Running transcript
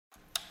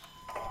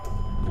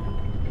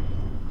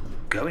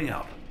going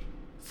up.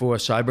 For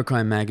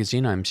Cybercrime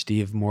Magazine, I'm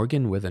Steve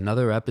Morgan with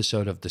another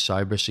episode of the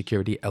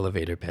Cybersecurity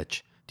Elevator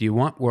Pitch. Do you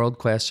want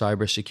world-class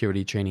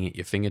cybersecurity training at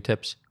your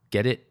fingertips?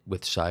 Get it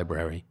with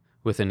Cybrary.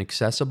 With an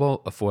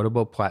accessible,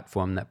 affordable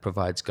platform that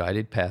provides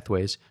guided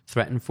pathways,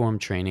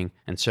 threat-informed training,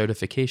 and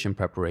certification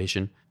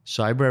preparation,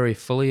 Cybrary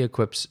fully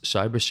equips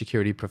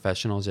cybersecurity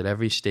professionals at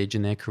every stage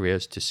in their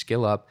careers to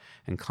skill up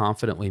and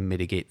confidently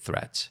mitigate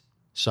threats.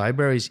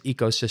 Cybrary's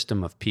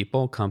ecosystem of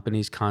people,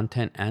 companies,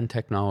 content, and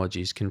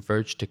technologies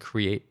converge to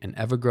create an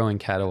ever-growing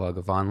catalog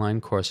of online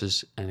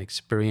courses and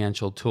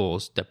experiential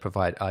tools that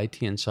provide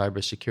IT and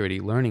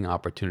cybersecurity learning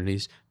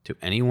opportunities to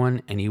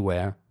anyone,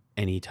 anywhere,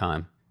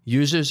 anytime.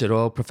 Users at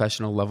all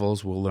professional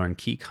levels will learn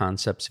key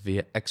concepts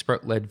via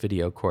expert-led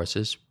video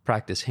courses,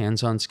 practice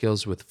hands-on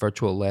skills with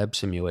virtual lab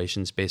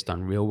simulations based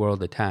on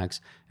real-world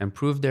attacks, and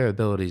prove their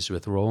abilities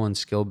with role and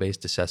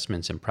skill-based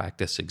assessments and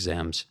practice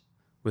exams.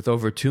 With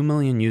over 2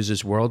 million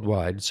users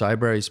worldwide,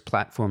 Cybrary's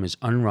platform is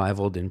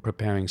unrivaled in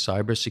preparing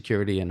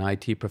cybersecurity and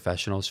IT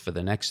professionals for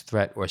the next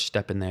threat or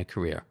step in their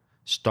career.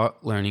 Start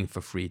learning for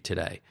free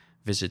today.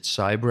 Visit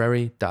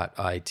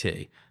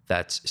cybrary.it.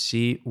 That's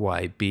CYBRARY.IT.